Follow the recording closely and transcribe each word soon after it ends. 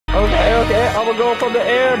I'm gonna go from the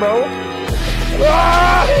air, bro.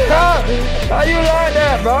 Ah! How you like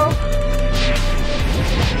that, bro?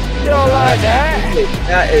 You don't like that?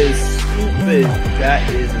 That is stupid. That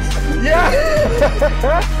is stupid. Yeah.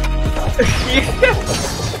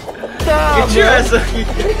 Get your ass up.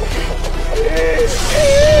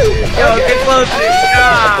 Yo, get closer.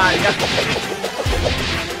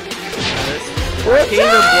 I can't even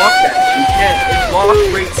walk that. You can't. It's walk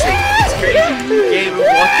racing. It's crazy. You can't even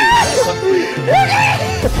walk it.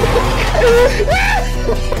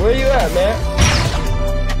 Where you at, man?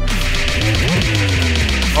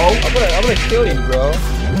 Oh, I'm gonna kill you, bro.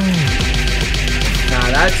 Nah,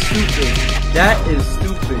 that's stupid. That is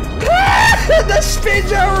stupid. The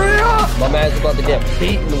spins are real! My man's about to get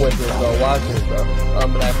beaten with this, bro. Watch this, bro.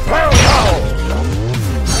 I'm like, pow, pow!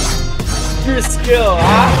 Your skill,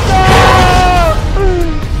 huh?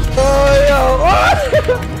 Oh, yo.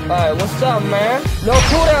 Alright, what's up, man? No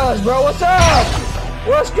cooldowns, bro. What's up?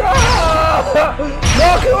 What's good? No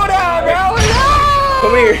cooldown, bro. What's up?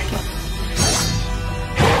 Come here.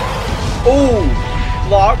 Ooh,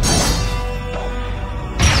 block.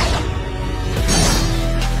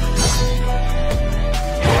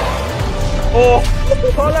 Oh,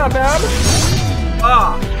 hold up, fam.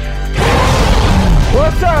 ah.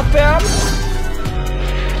 What's up, fam?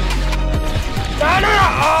 No, no, no.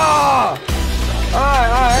 Oh.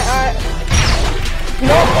 Alright.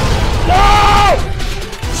 No. No.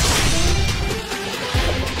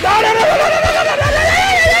 No.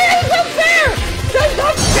 That's not fair. That's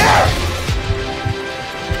not fair.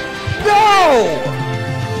 No.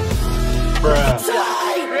 Bruh.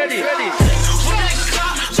 Ready.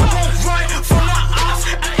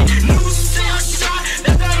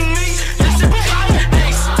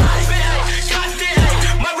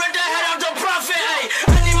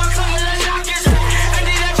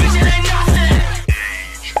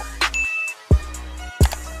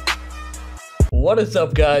 What is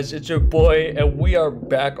up, guys? It's your boy, and we are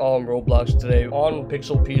back on Roblox today on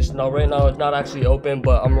PxP. Now, right now, it's not actually open,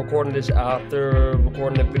 but I'm recording this after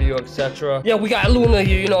recording the video, etc. Yeah, we got Luna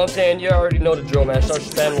here, you know what I'm saying? You already know the drill, man. Start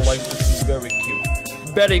spamming likes. She's very cute.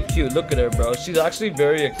 Very cute. Look at her, bro. She's actually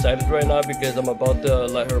very excited right now because I'm about to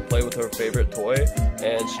let her play with her favorite toy,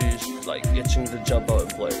 and she's like itching to jump out and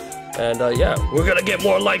play. And yeah, we're gonna get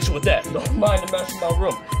more likes with that. Don't mind the mess in my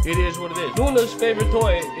room. It is what it is. Luna's favorite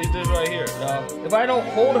toy is this right here. Now, if I don't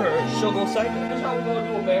hold her, she'll go psycho. This is how we're gonna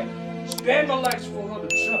do it, man. Spam the likes for her to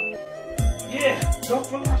jump. Yeah, jump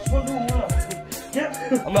for likes for Luna.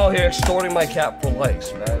 Yeah. I'm out here extorting my cat for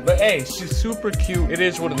likes, man. But hey, she's super cute. It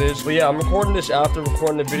is what it is. But yeah, I'm recording this after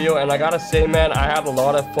recording the video, and I gotta say, man, I had a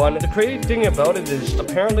lot of fun. The crazy thing about it is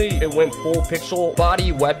apparently it went full pixel.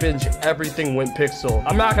 Body, weapons, everything went pixel.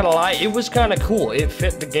 I'm not gonna lie, it was kind of cool. It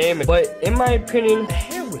fit the game. But in my opinion, the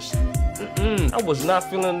hair was... I was not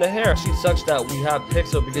feeling the hair. She sucks that we have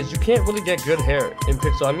pixel because you can't really get good hair in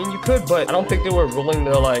pixel. I mean, you could, but I don't think they were willing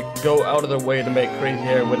to like go out of their way to make crazy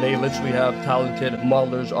hair when they literally have talented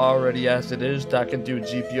modelers already as it is that can do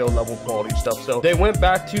GPO level quality stuff. So they went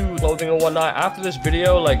back to clothing and whatnot. After this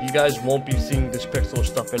video, like, you guys won't be seeing this pixel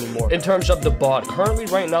stuff anymore. In terms of the bot, currently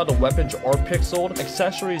right now the weapons are pixeled.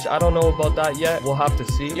 Accessories, I don't know about that yet. We'll have to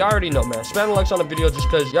see. You already know, man. Spam the likes on the video just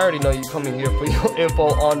because you already know you coming here for your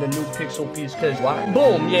info on the new pixel piece, because why?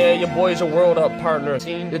 Boom, yeah, your boy's a world up partner.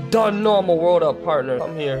 See, the done normal world up partner.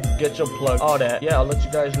 Come here, get your plug, all that. Yeah, I'll let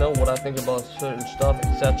you guys know what I think about certain stuff,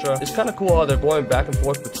 etc. It's kind of cool how they're going back and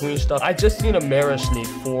forth between stuff. I just seen a mirror sneak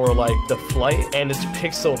for like the flight, and it's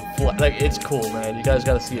pixel flight. Like, it's cool, man. You guys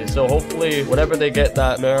gotta see it. So hopefully whenever they get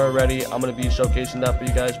that mirror ready, I'm gonna be showcasing that for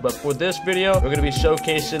you guys. But for this video, we're gonna be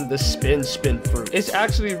showcasing the spin fruit. It's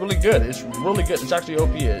actually really good. It's really good. It's actually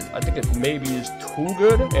OP. I think it maybe is too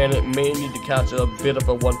good, and it may need to catch a bit of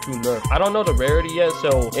a 1-2 nerf. I don't know the rarity yet,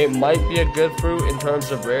 so it might be a good fruit in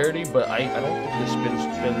terms of rarity, but I don't think the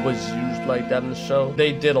spin was used like that in the show.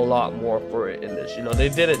 They did a lot more for it in this, you know. They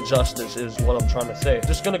did it justice is what I'm trying to say.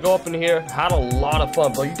 Just gonna go up in here, had a lot of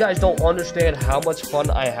fun, but you guys don't understand how much fun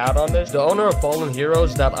I had on this. The owner of Fallen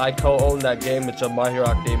Heroes that I co-own that game, it's a My Hero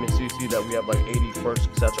Academia CC that we have like 81st,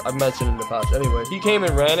 etc. I've mentioned in the past. Anyway, he came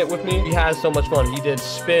and ran it with me. He had so much fun. He did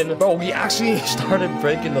spin. Bro, we actually started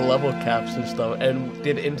breaking the level caps and stuff and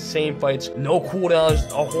did insane fights, no cooldowns,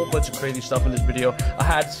 a whole bunch of crazy stuff in this video. I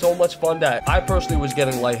had so much fun that I personally was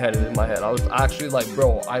getting lightheaded in my head. I was actually like,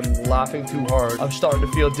 bro, I'm laughing too hard. I'm starting to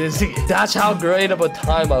feel dizzy. That's how great of a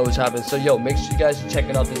time I was having. So yo, make sure you guys are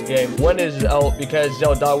checking out this game when it's out, because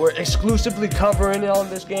yo, dog, we're exclusively covering it on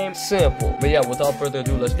this game. Simple. But yeah, without further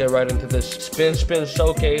ado, let's get right into this spin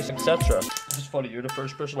showcase, etc. This is funny, you're the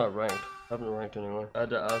first person I ranked. I haven't ranked anyone. I had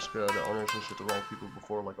to ask the owners and shit to rank people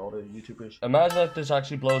before, like all the YouTubers. Imagine if this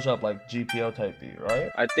actually blows up like GPO type beat, right?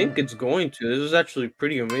 I think it's going to. This is actually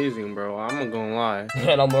pretty amazing, bro. I'm not gonna lie.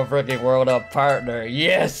 And I'm a freaking world up partner.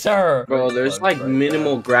 Yes, sir. Bro, there's like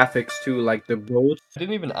minimal graphics too, like the boats. I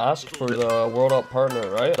didn't even ask for the world up partner,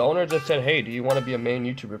 right? The owner just said, hey, do you want to be a main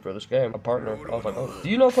YouTuber for this game? A partner. I was like, oh. Do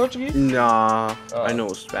you know Portuguese? Nah, I know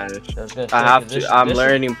Spanish. I have to. I'm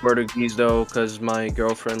learning Portuguese though, cause my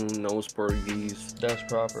girlfriend knows Portuguese. That's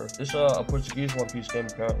proper. This is a Portuguese One Piece game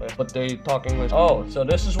apparently, but they talk English. Oh, so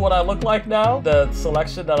this is what I look like now? The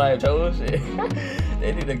selection that I chose?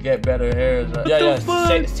 They need to get better hairs. Yeah.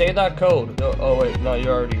 Say that code. Oh wait, no,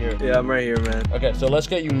 you're already here. Yeah, I'm right here, man. Okay, so let's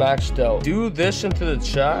get you maxed out. Do this into the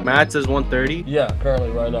chat. Matt says 130. Yeah,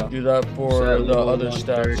 currently right now. Do that for the other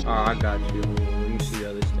stats. Oh, I got you. Let me see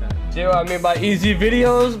the other stats. See what I mean by easy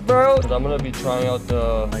videos, bro? I'm gonna be trying out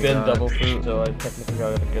the spin double fruit, so I technically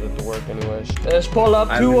gotta get it to work anyways. Let's pull up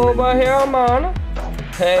 2 over here, man.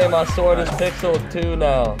 Hey, my sword is Pixel 2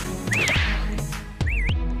 now.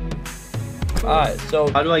 Alright, so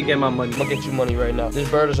how do I get my money? I'm gonna get you money right now. This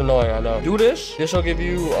bird is annoying, I know. Do this. This will give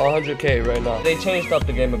you 100k right now. They changed up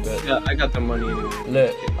the game a bit. Yeah, I got the money anyway.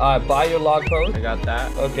 Lit. Alright, buy your log post. I got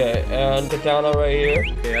that. Okay, and katana right here.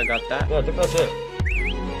 Okay, I got that. Yeah, I think that's it.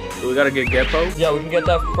 So we gotta get Geppo? Yeah, we can get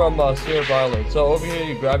that from Syrup Island. So over here,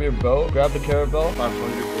 you grab your bow, grab the caravel.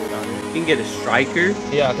 500 gold out here. You can get a striker?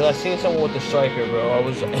 Yeah, because I seen someone with the striker, bro. I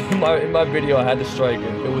was in my video, I had the striker.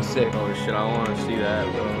 It was sick. Oh shit, I want to see that,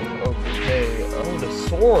 bro. Okay. Oh, the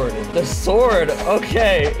sword. The sword.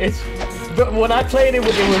 Okay. But when I played it,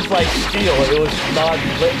 it was like steel. It was not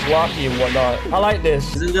blocky and whatnot. I like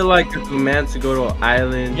this. Isn't there like a command to go to an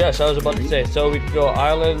island? Yes, I was about to say. So we could go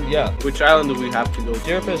island, yeah. Which island do we have to go to?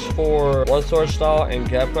 Syrup is for one sword style and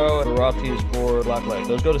Geppo. Barati is for black leg.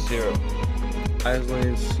 Let's go to Syrup.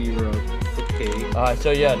 Island, Syrup. Okay. Alright,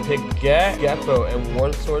 so yeah, take Geppo and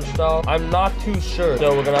one sword style. I'm not too sure,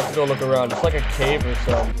 so we're gonna have to go look around. It's like a cave or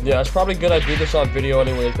something. Yeah, it's probably good I do this on video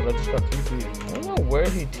anyways, because I just got TP'd. I don't know where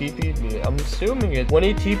he TP'd me. I'm assuming it. When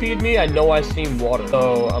he TP'd me, I know I seen water.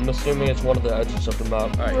 So I'm assuming it's one of the edges of the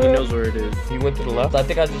map. Alright, he knows where it is. He went to the left. I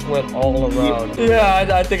think I just went all around. Yeah,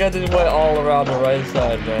 I think I just went all around the right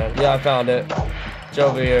side, man. Yeah, I found it. It's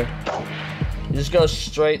over here. You just go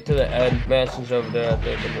straight to the end. Mansion's over there, I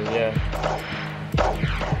think. And then, yeah.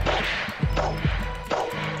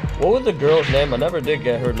 What was the girl's name? I never did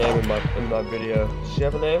get her name in my video. Does she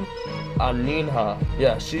have a name? Aninha.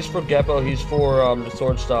 Yeah, she's for Geppo. He's for the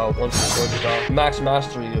sword style. One's the sword style. Max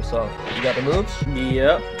mastery yourself. You got the moves?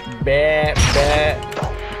 Yep. Bet. Here.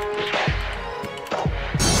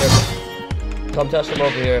 Come test him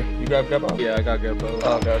over here. You grab Geppo? Yeah, I got Geppo.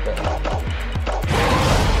 Oh, okay.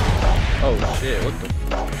 Oh shit, what the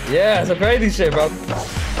f? Yeah, it's a crazy shit, bro.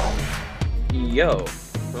 Yo.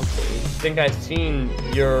 Okay. I think I've seen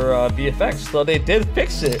your VFX, so they did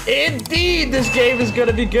fix it. Indeed, this game is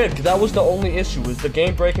gonna be good, because that was the only issue, was the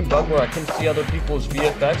game-breaking bug where I couldn't see other people's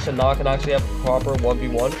VFX, and now I can actually have a proper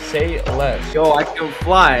 1v1. Say less. Yo, I can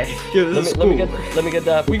fly. Yo, this is cool. Let me get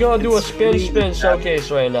that. We gonna do a spin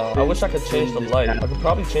showcase right now. I wish I could change the light. I could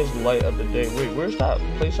probably change the light of the day. Wait, where's that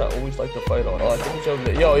place I always like to fight on? Oh, I think it's over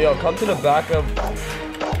there. Yo, come to the back of...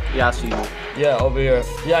 Yeah, I see you. Yeah, over here.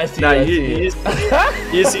 Yeah, I see nah, you.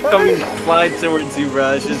 You see coming flying towards you,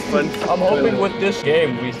 bro. It's just fun. I'm hoping with this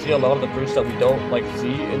game, we see a lot of the fruits that we don't like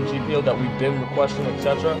see in GPO that we've been requesting,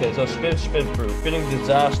 etc. Okay, so spin fruit. Spinning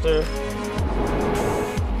disaster.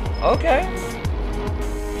 Okay.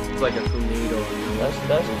 It's like a tornado.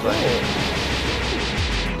 That's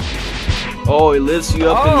cool. Oh, it lifts you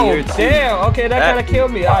up in the air too. Damn. Okay, that kind of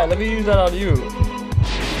killed me. Alright, let me use that on you.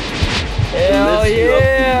 Hell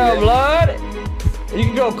yeah, blood! You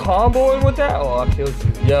can go comboing with that? Oh, I killed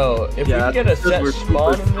you. Yo, if we can get a set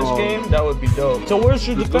spawn in this game, that would be dope. So where's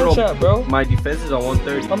your defense at, bro? My defense is on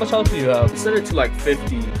 130. How much health do you have? Set it to like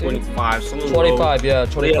 50, 25, something 25, yeah,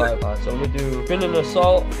 25. Yeah. Alright, so let me do spinning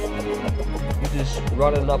assault. You just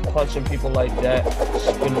running up, punching people like that.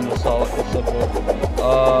 Spinning assault, it's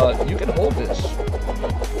simple. You can hold this.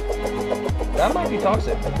 That might be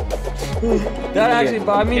toxic. That actually,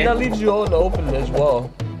 but I mean, that leaves you all in the open as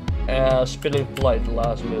well. Spinning flight, the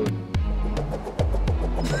last move.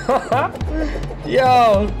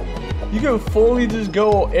 Yo, you can fully just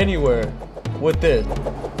go anywhere with this.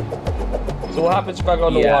 So what happens if I go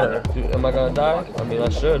in the water? Am I gonna die? I mean, I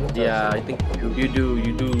should. Yeah, I think you do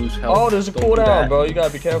lose health. Oh, there's a cooldown, bro. You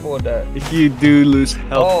gotta be careful with that. You do lose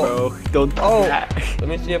health, bro. Don't do that. Let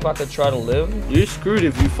me see if I could try to live. You're screwed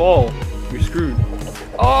if you fall. You're screwed.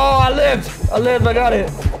 Oh, I lived. I got it.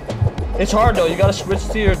 It's hard though. You gotta switch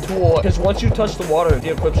to your tool because once you touch the water, it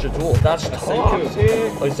equips your tool. That's toxic.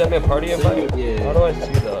 Oh, you sent me a party invite? Yeah. How do I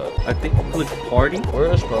see that? I think you click party.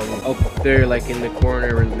 Where is party? Up there, like in the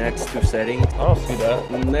corner next to settings. I don't see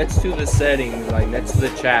that. Next to the settings, like next to the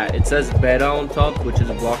chat, it says beta on top, which is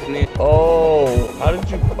blocking it. Oh, how did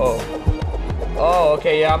you? Oh,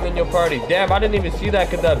 okay, yeah, I'm in your party. Damn, I didn't even see that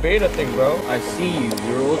because that beta thing, bro. I see you.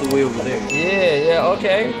 You're all the way over there. Yeah,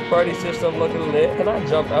 okay. Party system looking lit. Can I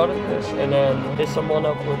jump out of this and then hit someone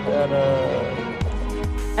up with that,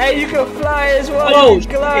 Hey, you can fly as well. Oh, you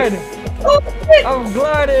can glide. Oh, I'm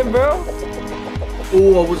gliding, bro.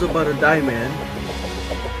 oh, I was about to die, man.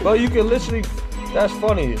 Bro, you can literally... That's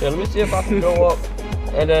funny. Yeah, let me see if I can go up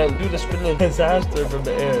and then do the spinning disaster from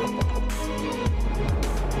the air.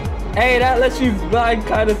 Hey, that lets you glide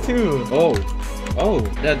kind of too. Oh,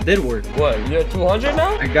 that did work. What, you're at 200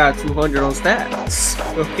 now? I got 200 on stats.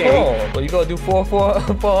 Okay. Oh, but you gonna do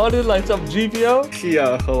 400 like some GPO?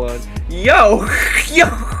 Yeah, hold on. Yo!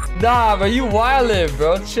 Nah, bro, you wildin',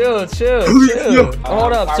 bro. Chill.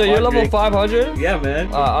 Hold up, so you're level 500? Yeah, man.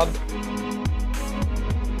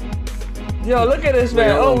 Yo, look at this,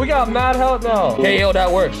 man. Oh, we got mad health now. Hey, yo,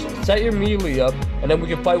 that works. Set your melee up, and then we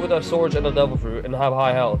can fight with our swords and the devil fruit and have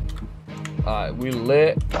high health. Alright, we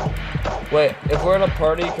lit. Wait, if we're in a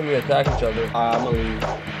party, can we attack each other? I'm gonna leave.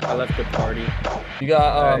 I left the party. You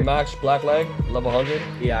got max black leg, level 100?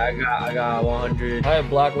 Yeah, I got 100. I have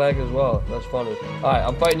black leg as well. That's funny. Alright,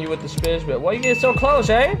 I'm fighting you with the spins, but why you getting so close,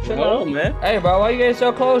 eh? No, man. Hey, bro, why you getting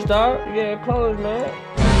so close, dog? You getting close, man.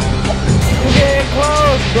 You getting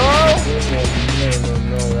close, bro.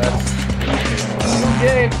 No, that's... You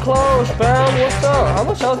getting close, fam. What's up? How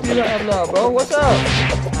much health do you have now, bro? What's up?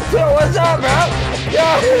 Yo, what's up, bro? Yo,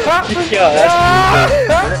 what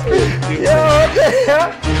the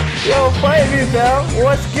hell? Yo, fight me, fam.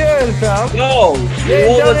 What's good, fam? No,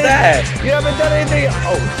 what was that? You haven't done anything.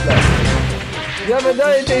 Oh, snap. You haven't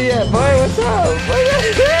done anything yet, boy. What's up?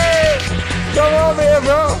 Come over here,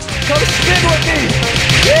 bro. Come spin with me.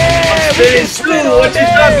 Yeah, we can spin all what day,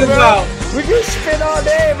 you talking bro. about? We can spin all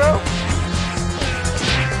day, bro.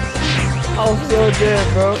 I'm so dead,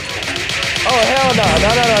 bro. Oh, hell no. No.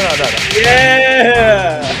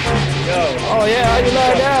 Yeah! Yo. Oh, yeah, how you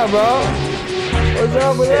like that, bro? What's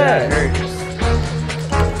up with that?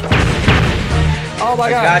 Oh, my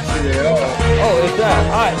God. I got you there. Oh, it's that.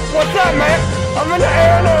 All right. What's up, man? I'm in the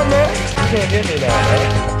air now, man. You can't get me now, man.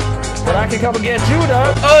 But I can come and get you,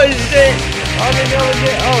 though. Oh, shit. I can come and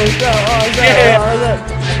get... Oh, it's that.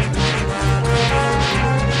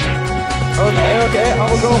 Okay. I'm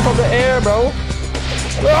gonna go from the air, bro.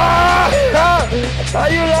 How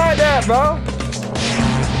you like that, bro?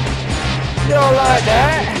 You don't like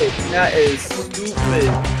that? That is stupid.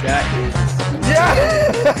 That is stupid.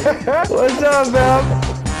 Yeah. What's up, fam?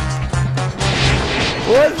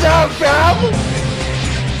 What's up, fam?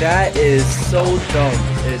 That is so dumb.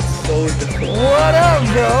 It's so dumb. What up,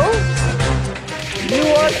 bro? You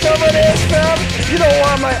want some of this, fam? You don't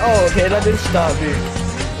want my... Oh, okay, that didn't stop me.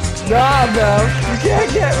 Nah, fam. You can't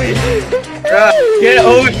get me. Get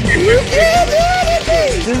over here.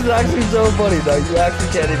 This is actually so funny, dog. You actually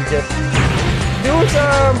can't even get me. Do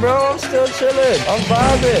something, bro. I'm still chilling. I'm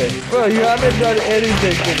vibing. Bro, you haven't done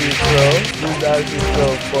anything to me, bro. This is actually so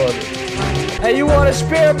funny. Hey, you want a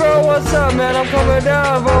spear, bro? What's up, man? I'm coming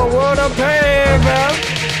down, bro. World of pain, man.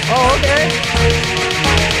 Oh, okay.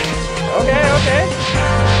 Okay.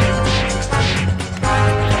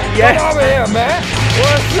 Yes. Come over here, man.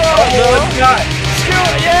 What's up, bro?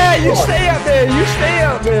 Yeah, you stay up there. You stay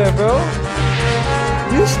up there, bro.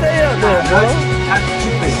 You stay up there, bro. That's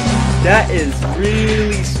stupid. That is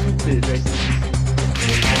really stupid right there.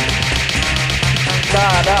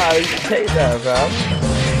 Nah, you can take that, bro.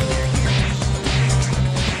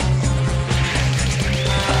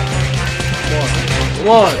 Come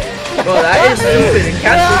on. Bro, that is stupid. It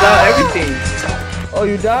cancels out everything. Oh,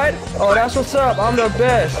 you died? Oh, that's what's up. I'm the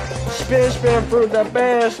best. Spin fruit, the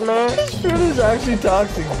best, man. This fruit is actually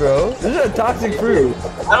toxic, bro. This is a toxic fruit.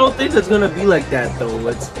 I don't think it's gonna be like that though.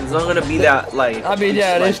 It's not gonna be that like. I mean,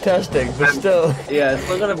 yeah, it is testing, but still. Yeah, it's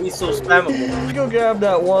not gonna be so spammable. Let's go grab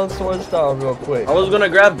that one sword style real quick. I was gonna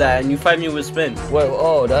grab that and you fight me with spin. Wait,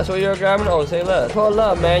 oh, that's what you're grabbing? Oh, say less. Hold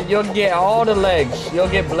up, man. You'll get all the legs. You'll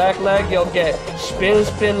get black leg. You'll get spin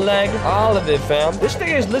leg. All of it, fam. This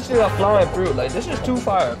thing is literally a flying fruit. Like, this is too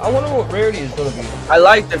fire. I wonder what rarity is gonna be. I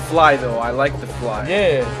like the fly though. I like the fly.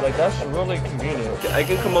 Yeah, like that's really convenient. I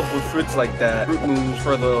can come up with fruits like that. Fruit moves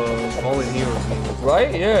for the Fallen Heroes game.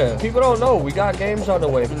 Right? Yeah. People don't know. We got games on the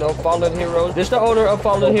way. You know, Fallen Heroes. This the owner of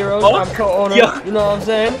Fallen Heroes. Oh. I'm co-owner. Yeah. You know what I'm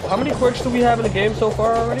saying? How many quirks do we have in the game so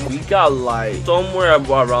far already? We got like somewhere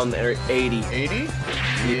around there 80. 80?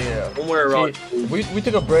 Yeah. Somewhere around. See, we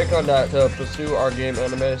took a break on that to pursue our game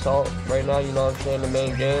Anime Assault right now, you know what I'm saying, the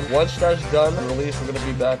main game. Once that's done, release, we're gonna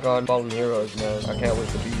be back on Fallen Heroes, man. I can't wait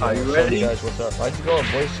to be here. Are you ready? You guys, what's up? Why'd you go in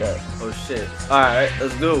voice chat? Oh shit. Alright,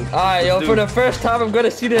 let's do. Alright, yo, for the first time, I'm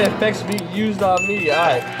gonna see the effects being used on me.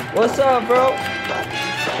 Alright. What's up, bro?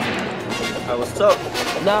 Alright, what's up?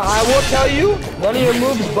 Now, I will tell you, none of your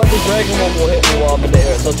moves but the Dragon one will hit me while I'm in the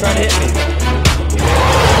air, so try to hit me.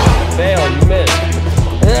 Fail, you missed.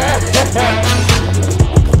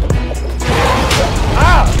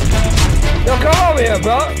 Ah! Yo, come over here,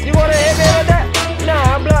 bro. You wanna hit me with that?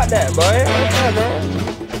 Nah, I blocked that, boy. What's up, man?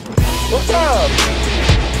 What's up?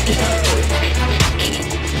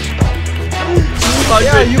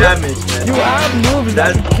 200 damage, man. You have moves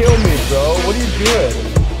that can kill me, bro. What are you doing?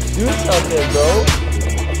 Do something, bro.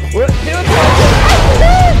 What? Do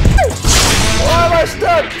something. Why am I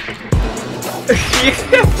stuck?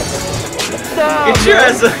 Stop, Get your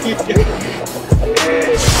ass up.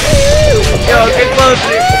 Yo, get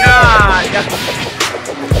closer. God.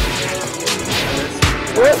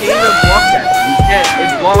 What's You can't even block that. You can't.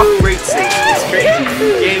 It's block rate 6. It's crazy.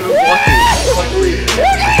 You can't even block it.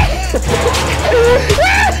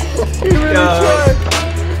 He really tried.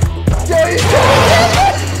 Yo, he's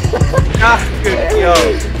Ah, good. Yo.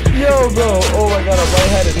 Yo, bro. Oh my god, I'm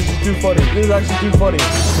lightheaded. This is too funny. This is actually too funny.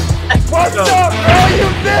 What's Yo. up, bro? You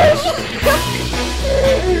bitch!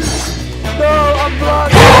 No, I'm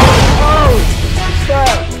blocked. Oh,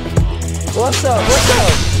 stop. What's up? What's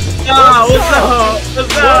up? Ah, what's up?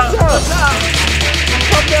 What's up? What's up?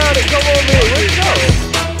 Come down and come over here. Where'd you go?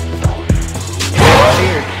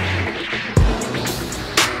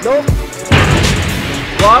 Nope.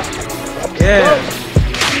 Block? Yeah. Nope.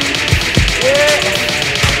 Yeah.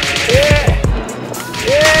 Yeah.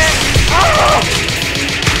 Yeah. Oh!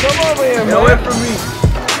 Come over here, Get man. away from me.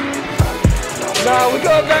 Nah, we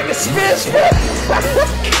going back to spin.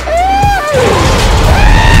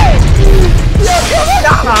 Yo,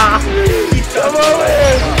 come on. Come over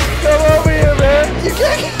here. Come over here, man. You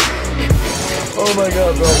can't. Oh my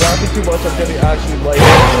god, bro. Laughing too much, I'm getting actually light.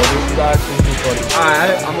 This is actually too funny.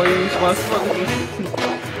 Alright, I'm gonna use my phone.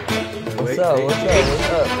 What's up? What's up? What's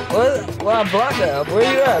up? What? Well, I blocked that. Where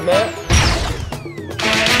you at, man?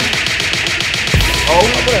 Oh,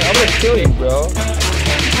 I'm gonna kill you, bro.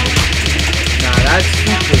 nah, that's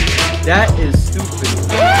stupid. That is stupid.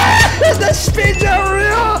 The spins are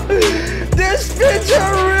real! The spins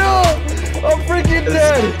are real! I'm freaking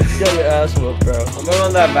dead! You got your ass whooped, bro. I'm not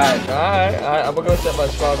on that bad. Alright, I'm gonna go set my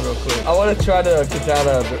spawn real quick. I wanna try the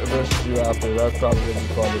katana versus you after. That's probably gonna be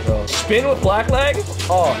fun as hell. Spin with black leg?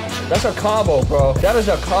 Oh, that's a combo, bro. That is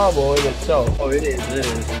a combo in itself. Oh, it is.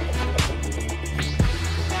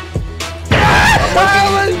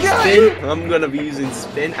 I'm gonna be using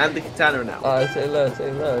spin and the katana now. Alright, say less,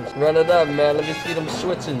 say less. Run it up, man. Let me see them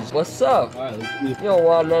switches. What's up? Alright, let's do You don't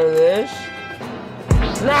want none of this.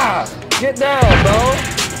 Nah! Get down, bro!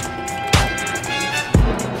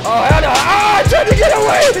 Oh, hell no! Ah! I tried to get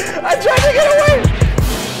away!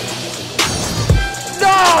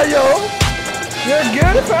 Nah, yo! You're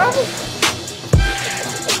good, fam?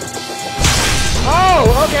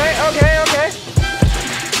 Oh, okay.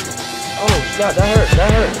 Oh, snap, that hurt.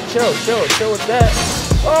 Chill with that.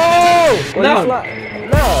 Oh! Well, No. you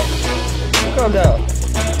nah. You calm down.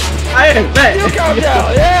 I ain't bet. You calm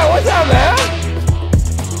down. Yeah, what's up, man?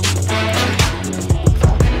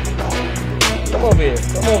 Come over here. I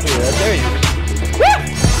dare you.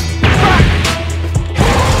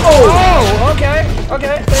 Oh, okay.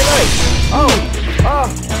 Stay nice. Oh,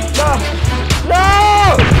 no!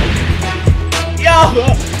 Yo!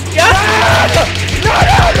 No,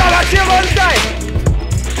 I see him on the side.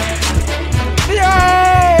 Yo,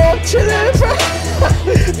 chillin'.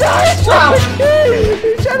 No,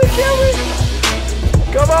 he's trying to kill me.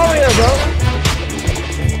 Come over here, bro.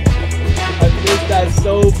 I missed that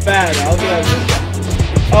so bad. How did I miss that?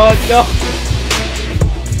 Oh no!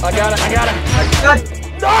 I got it.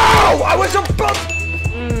 No! I was about.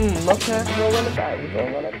 Okay, we're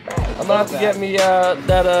gonna run it back. I'm gonna have to get me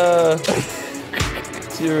that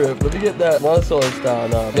syrup. Let me get that muscle style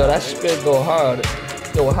now. Yo, that spin go hard.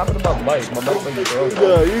 Yo, what happened to my mic? My mic went broke.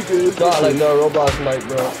 Yeah, you good. No, like no Roblox mic,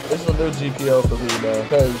 bro. This is a new GPO for me, man.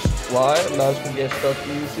 Cause Why? Mouse can get stuff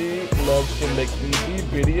easy. Mouse can make easy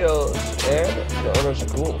videos. And the owners are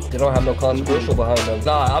cool. They don't have no controversial behind them.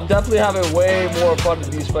 Nah, I'm definitely having way more fun in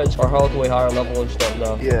these fights. Our health way higher level and stuff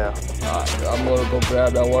now. Yeah. I'm gonna go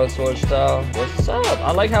grab that one sword style. What's up?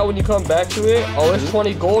 I like how when you come back to it, oh, it's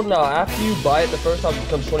 20 gold now. After you buy it the first time, it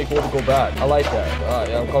becomes 20 gold to go back. I like that. Alright,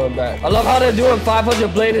 yeah, I'm coming back. I love how they're doing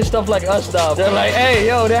 500 blade and stuff like us now. They're like, hey,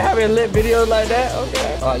 yo, they're having lit videos like that?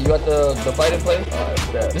 Okay. Alright, you got the fighting place?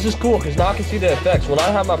 Alright, this is cool because now I can see the effects. When I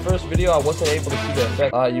had my first video, I wasn't able to see the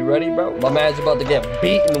effects. Alright, you ready, bro? My man's about to get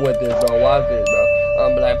beaten with this, bro. Watch this, bro.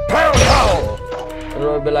 I'm be like, pow, pow! And I'm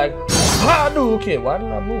gonna be like, Hadouken! Why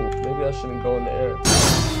didn't I move? Maybe I shouldn't go in the air.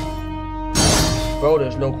 Bro,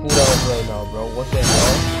 there's no cooldowns right now, bro. What the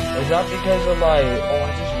hell? Is that because of my... Oh,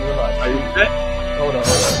 I just realized. Are you good? Hold on.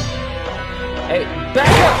 Hey,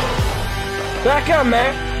 back up! Back up,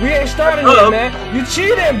 man. We ain't starting yet, man. You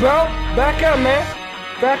cheating, bro. Back up, man.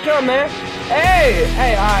 Back up, man. Hey,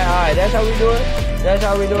 alright. That's how we do it. That's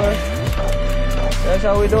how we do it. That's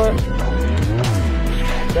how we do it.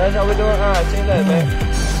 That's how we do it. Alright, see that, man.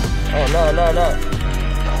 Oh, no.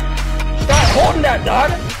 Stop holding that, dog.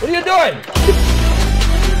 What are you doing?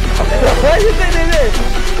 What do you think this is?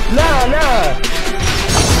 Nah.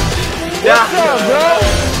 What's up, bro?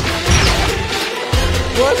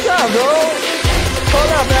 What's up, bro?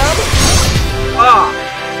 Hold up, fam.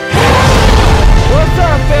 What's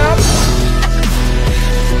up, fam?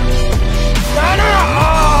 No.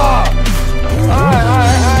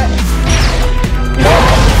 Alright. No!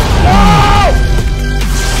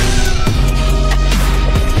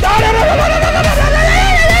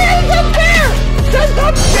 That's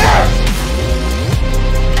not fair!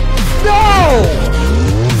 No!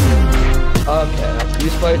 Okay,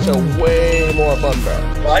 these fights are way more fun, bro.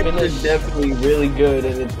 Fights are definitely really good,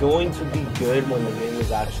 and it's going to be good when the game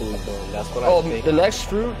is actually done. That's what I think. The next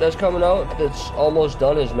fruit that's coming out that's almost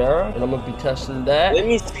done is Mara, and I'm gonna be testing that. Let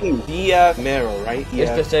me see. DF Mara, right?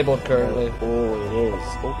 It's disabled currently. Oh, it is.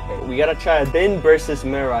 Okay. We gotta try Din versus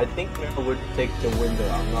Mara. I think Mara would take the win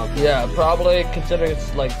there. I'm not sure. Yeah, probably, considering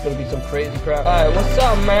it's like gonna be some crazy crap. Alright, what's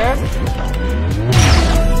up, man?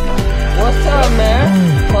 What's up, man?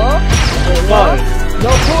 Huh? No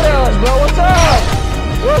cooldowns, bro. What's up?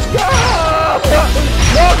 Let's go!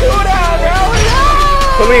 No cooldown, bro. No!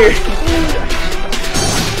 Come here.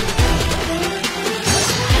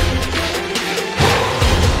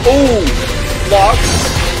 Oh, lock.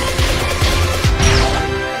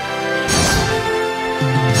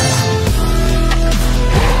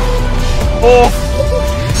 Oh.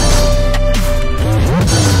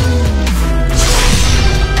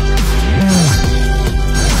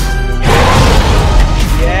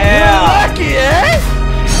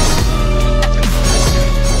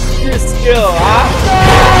 Skill, huh?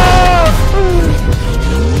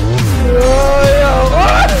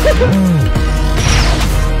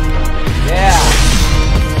 Yeah.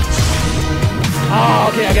 Oh,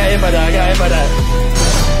 okay, I got hit by that.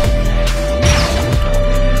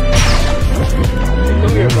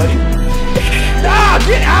 Come here, buddy. Nah,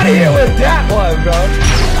 get out of here with that one, bro.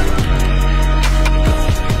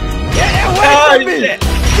 Get away from me! Shit.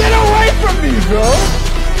 Get away from me, bro!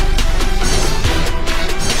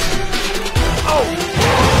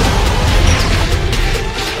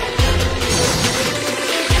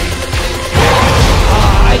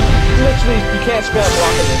 Literally, you can't spam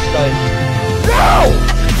blocking this, guys. No!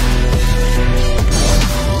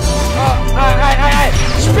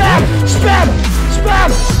 Spam! Spam!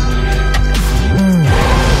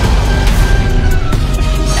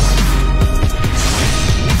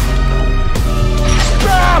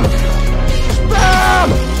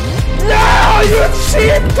 No, you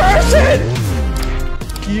cheap person!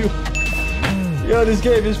 You. Yo, this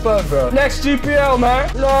game is fun, bro. Next GPL, man.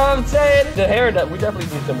 You know what I'm saying? The hair that we definitely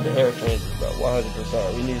need some hair changes, bro.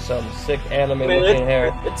 100%. We need some sick anime looking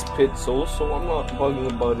hair. It's Pixel, so I'm not bugging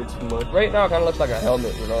about it too much. Right now, it kind of looks like a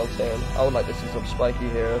helmet. You know what I'm saying? I would like to see some spiky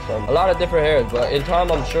hair, a lot of different hairs. But in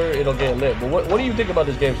time, I'm sure it'll get lit. But what do you think about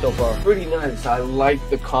this game so far? Pretty nice. I like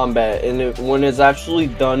the combat, and when it's actually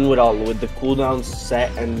done with the cooldowns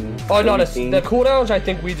set and oh no, the cooldowns. I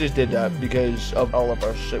think we just did that because of all of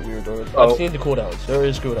our shit we were doing. I've seen the cooldowns. There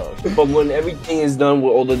is cooldowns. But when everything is done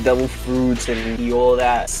with all the devil fruits and all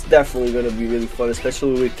that, it's definitely gonna be really fun,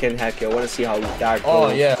 especially with Ken Hacker. I want to see how that goes. Oh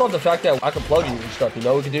yeah, I love the fact that I can plug you and stuff. You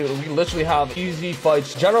know, we literally have easy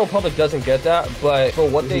fights. General public doesn't get that, but for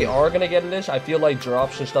what they are gonna get in this, I feel like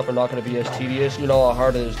drops and stuff are not gonna be as tedious. You know how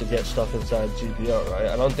hard it is to get stuff inside GPO, right?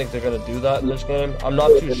 I don't think they're gonna do that in this game. I'm not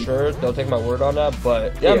too sure. Don't take my word on that,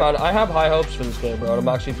 but yeah, man, I have high hopes for this game, bro. I'm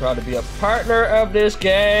actually proud to be a partner of this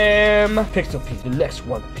game. PxP. next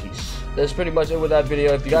One Piece. That's pretty much it with that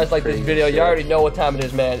video. If you guys like this video, you already know what time it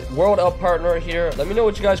is, man. World Up partner here. Let me know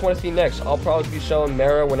what you guys want to see next. I'll probably be showing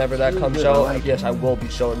Mara whenever that comes out. Yes, I will be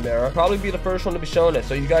showing Mara. Probably be the first one to be showing it.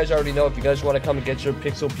 So you guys already know if you guys want to come and get your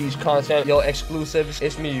Pixel Piece content, yo, exclusives,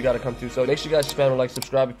 it's me you got to come to. So make sure you guys spam and like,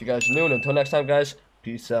 subscribe if you guys are new. And until next time, guys,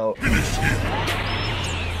 peace out.